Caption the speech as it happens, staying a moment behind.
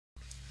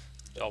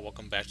Yo,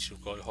 welcome back to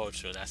Go to Horror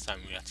Show. Last time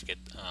we had to get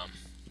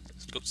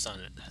scoops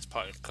on it as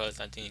part of because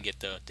I didn't get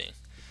the thing.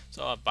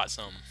 So I bought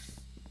some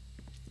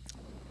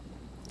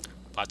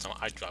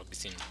eye drop.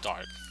 It's in the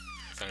dark.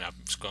 So I'm gonna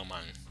scroll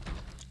my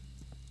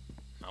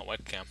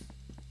webcam.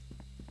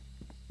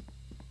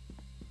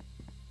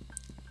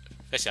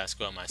 Especially I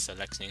scroll my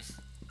selecting.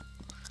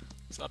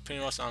 So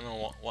pretty much I don't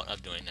know what I'm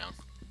doing now.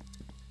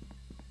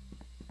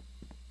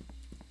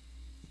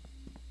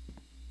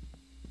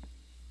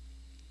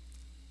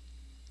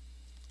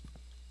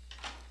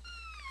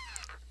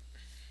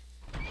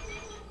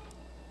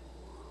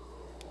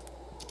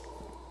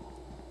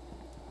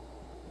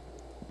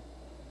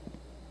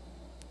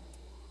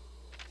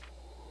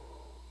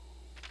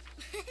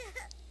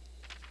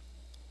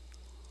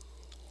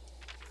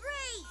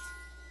 Great!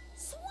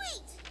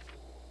 Sweet!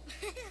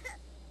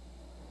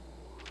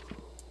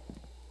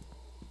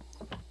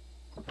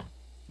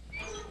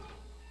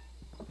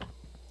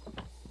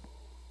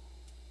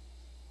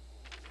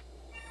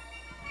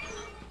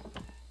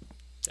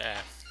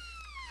 Yeah.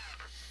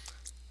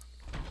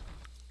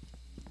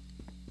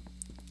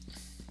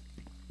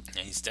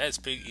 And instead it's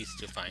pretty easy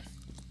to find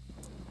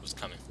who's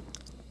coming.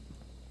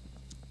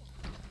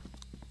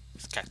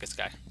 This cactus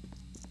guy.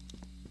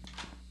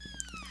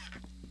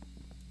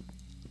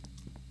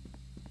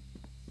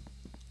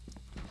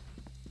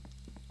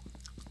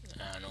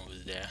 I don't know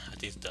who's there. I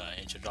think it's the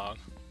ancient dog.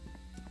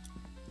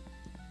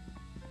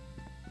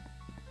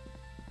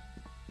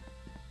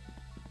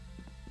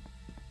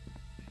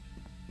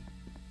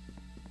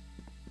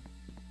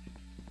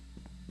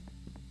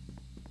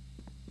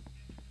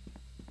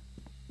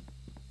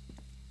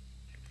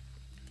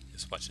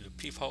 Just watching the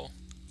peephole.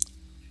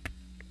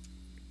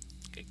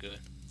 Okay, good.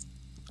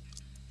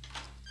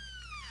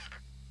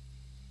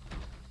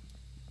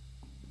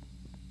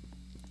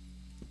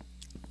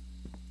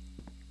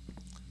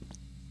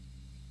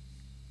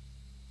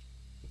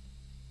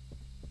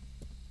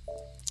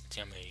 I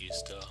think I'm gonna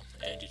use the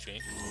energy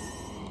drink.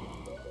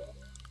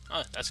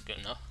 Oh, that's good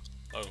enough.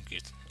 Oh,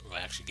 good. Will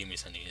actually give me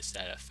something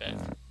instead of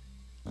effect.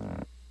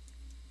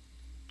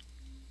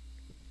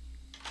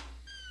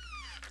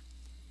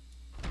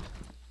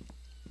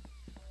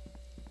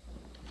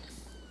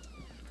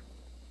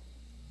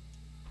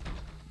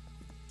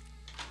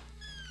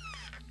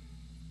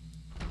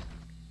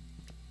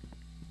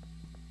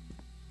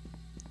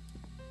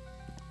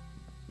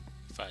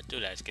 If I do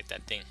that, let's get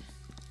that thing.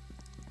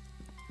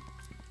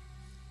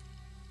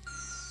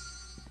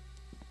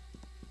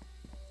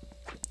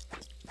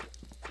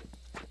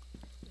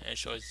 And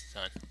show it's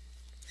done.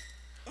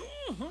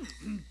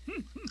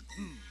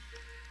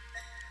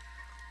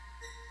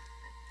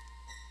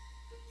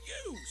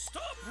 You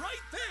stop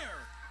right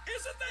there!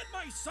 Isn't that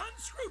my son's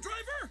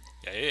screwdriver?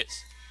 Yeah, it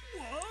is.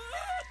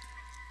 What?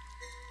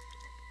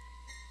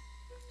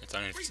 It's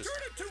only Return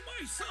it to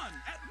my son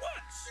at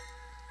once!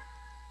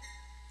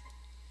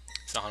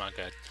 it's not how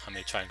good. I'm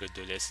gonna try and go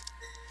do this.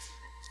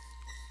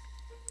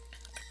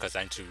 Because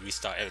I need to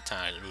restart every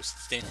time I lose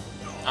this thing.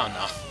 I don't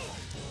know.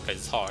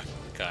 Because it's hard.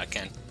 Because I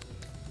can't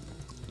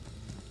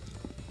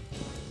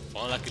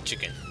fall like a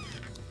chicken.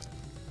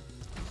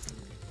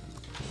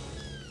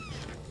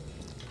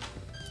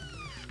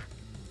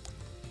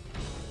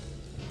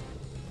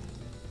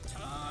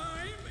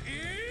 Time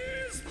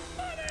is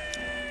money!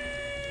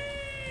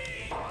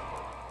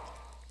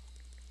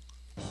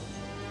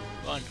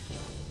 Run.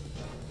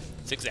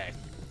 Zigzag.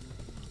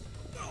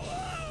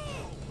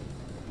 Oh!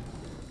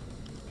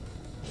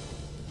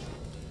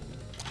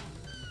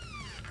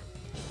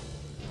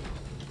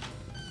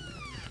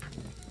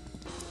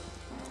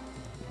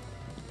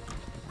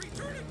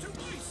 Return it to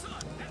my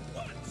son at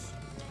once!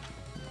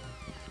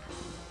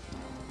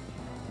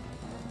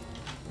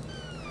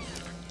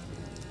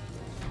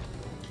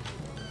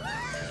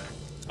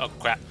 Oh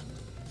crap.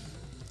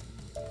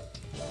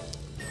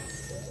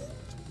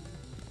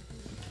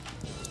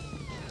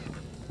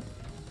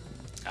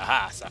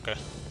 Aha, sucker.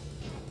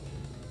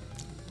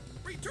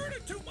 Return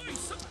it to my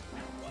son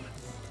at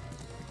once!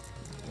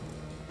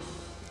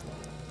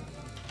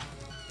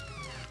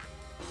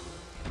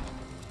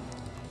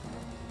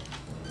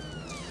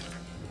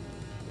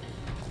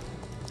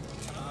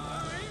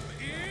 Time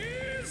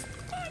is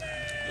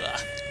money!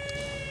 Ugh.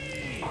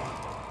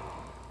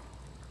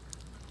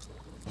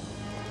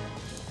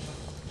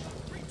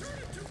 Return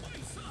it to my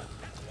son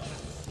at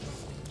once!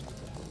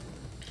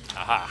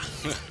 Aha.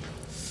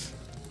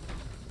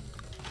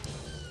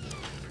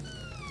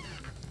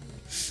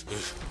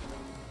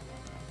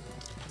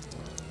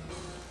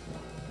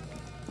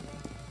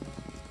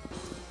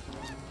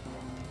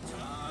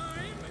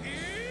 Time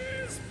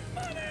is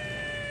money!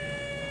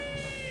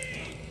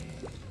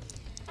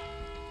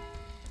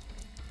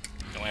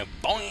 And went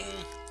boing.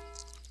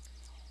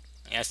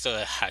 And I still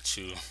had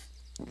to.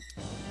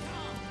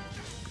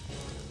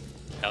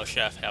 Hell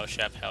chef, hell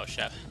chef, hell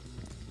chef.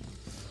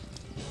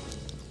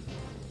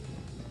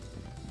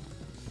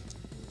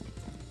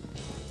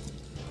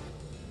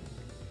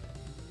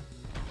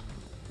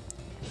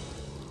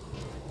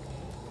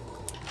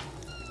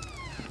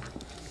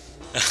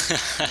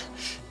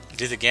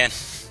 Did it again.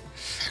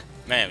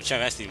 Man,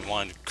 Chef actually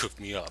wanted to cook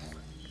me up.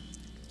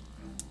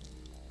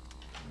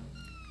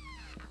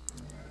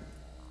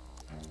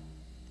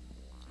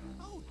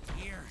 Oh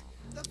dear,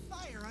 the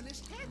fire on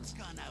his head's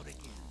gone out again.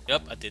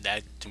 Yep, I did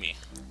that to me.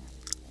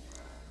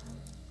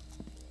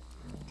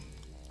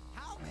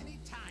 How many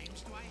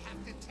times do I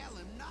have to tell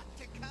him not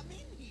to come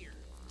in here?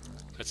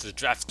 That's the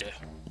drafter.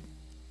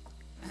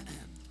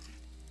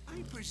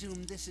 I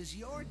presume this is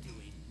your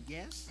doing,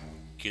 yes?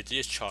 Guilty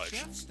as charged.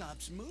 Chef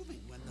stops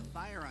moving when the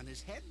fire on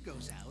his head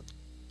goes out,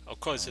 Of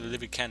course, it's a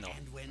living candle.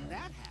 and when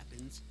that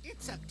happens,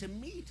 it's up to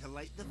me to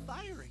light the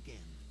fire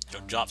again.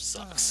 Your job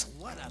sucks.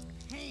 Oh, what a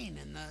pain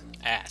in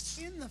the... Ass.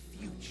 In the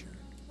future,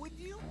 would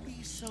you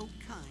be so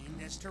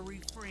kind as to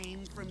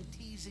refrain from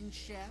teasing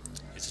Chef?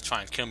 He's to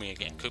try and kill me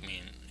again, cook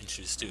me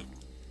into the stew.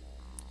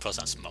 Plus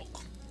I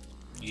smoke.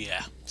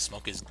 Yeah,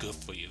 smoke is good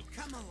for you.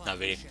 Come along, Not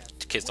really. Chef.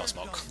 The kids don't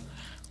We're smoke. going.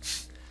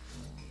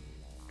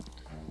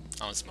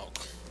 I don't smoke.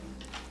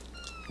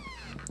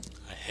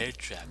 I hate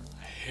trap.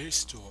 I hate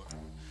store.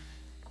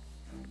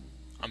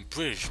 I'm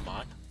British,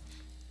 man.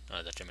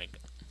 Oh, that's Jamaican.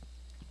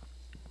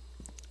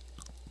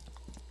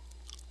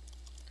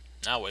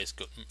 Now where's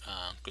good,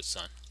 good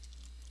son?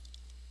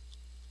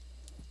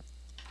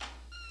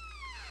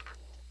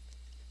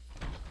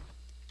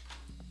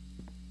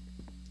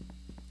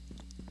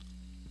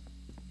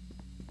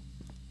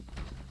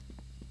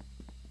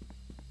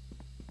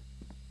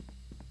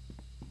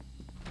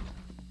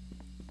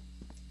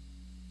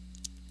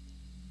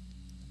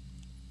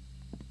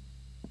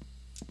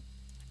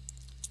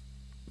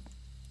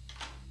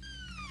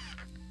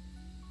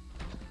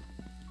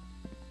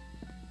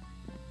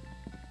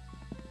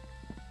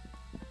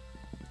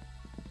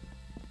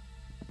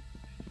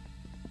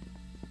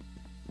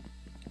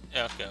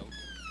 Yeah, let's go.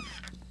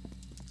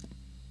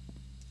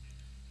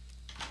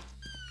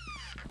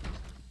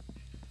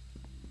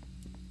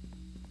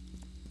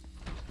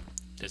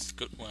 This is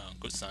good. Well,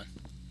 good son.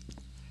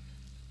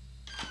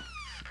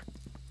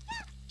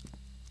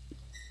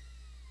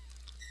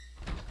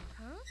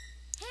 Huh?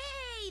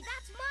 Hey,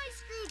 that's my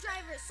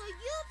screwdriver, so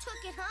you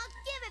took it, huh?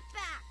 Give it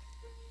back.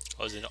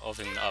 I was in the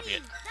oven Daddy, up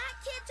yet. that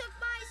kid took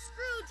my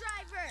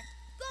screwdriver.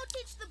 Go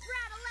teach the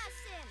brat a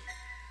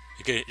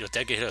lesson. Your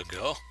dad get hit a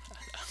girl?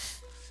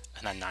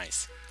 Not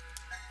nice.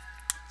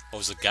 What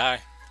was a guy?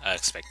 I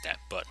expect that,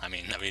 but I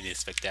mean, I really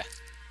expect that.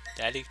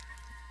 Daddy?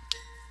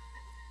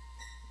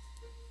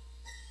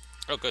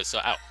 Oh, good, so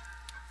out.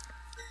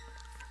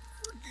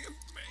 Forgive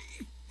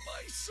me,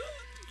 my son.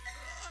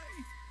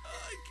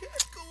 I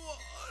can't go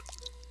on.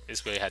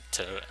 This way I had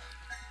to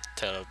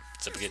tell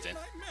the beginning.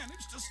 I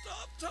managed to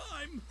stop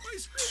time. My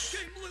screw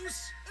came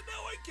loose, and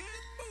now I can't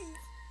move.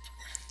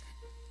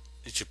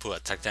 Did you put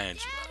a titanium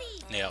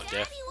Daddy, nail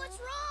there? Daddy, what's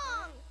wrong?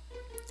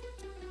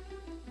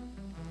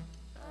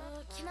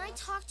 Can I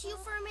talk to you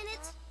for a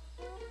minute?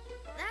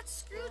 That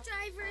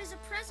screwdriver is a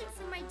present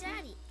from my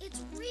daddy.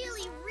 It's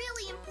really,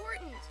 really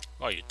important.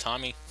 Oh, you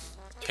Tommy?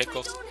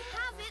 Pickles? If I don't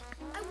have it,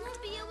 I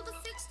won't be able to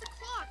fix the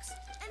clocks,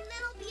 and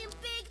then I'll be in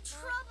big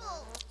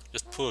trouble.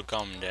 Just put a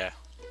gum there.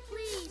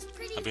 Please,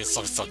 pretty I'm being please,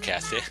 so give it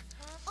sarcastic. back.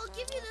 I'll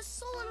give you the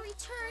soul in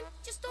return.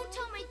 Just don't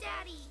tell my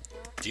daddy.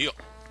 Deal.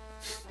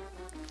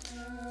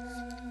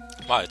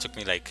 Wow, it took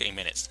me like 8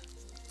 minutes.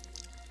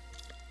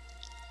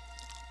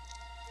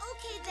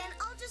 Okay, then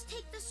I'll just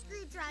take the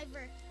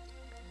screwdriver.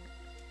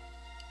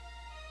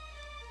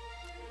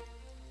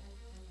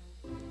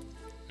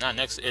 Now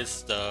next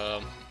is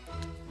the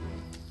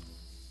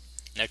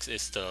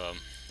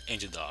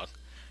angel dog,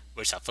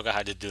 which I forgot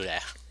how to do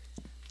that.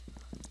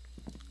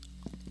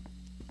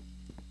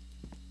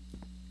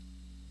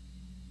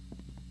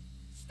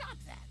 Stop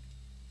that!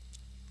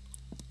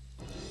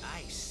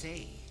 I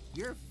say,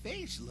 your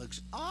face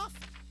looks awful.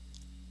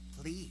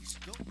 Please,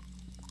 go...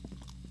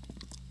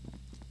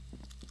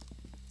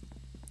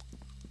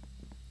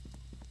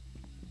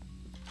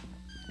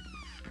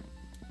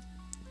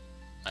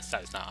 My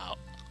side is not out.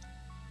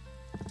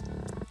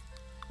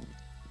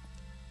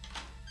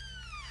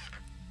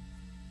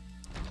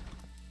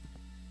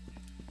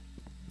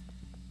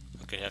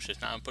 Okay, Hush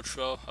not on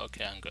patrol.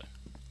 Okay, I'm good.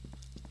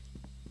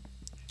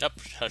 Yep,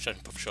 Hush on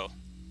patrol.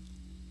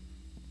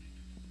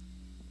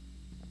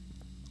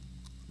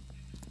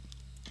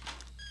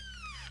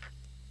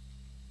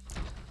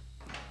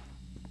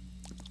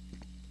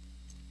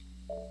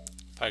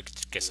 Probably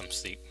could get some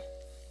sleep.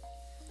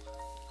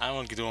 I don't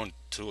want to do it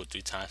 2 or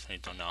 3 times when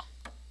you don't know.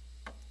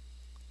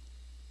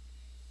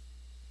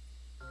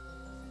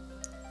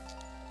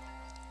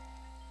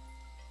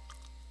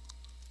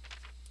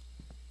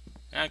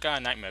 I got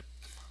a nightmare.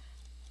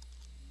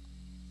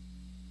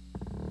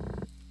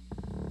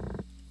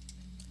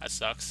 That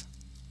sucks.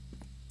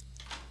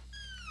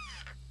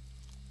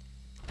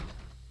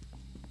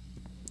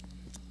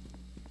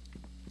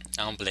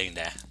 I don't blame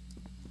that.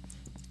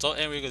 So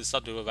anyway, we're gonna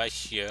stop the video right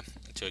here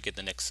until we get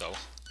the next soul.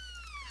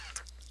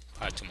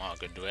 Probably tomorrow,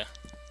 gonna do it.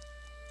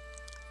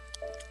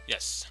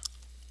 Yes.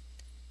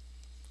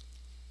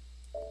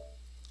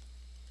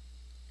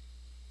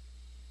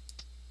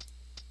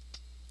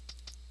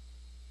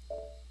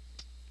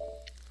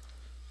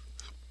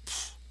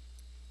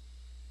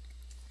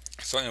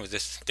 So anyway,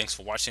 this thanks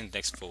for watching.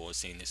 Thanks for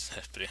seeing this.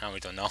 I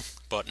don't know,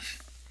 but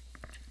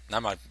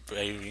not my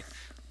very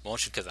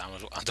much because I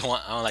don't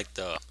like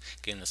the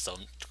getting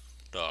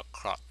the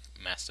crop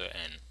master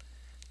and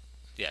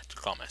yeah the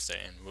crop master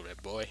and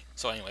Red Boy.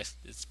 So anyways,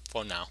 it's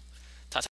for now.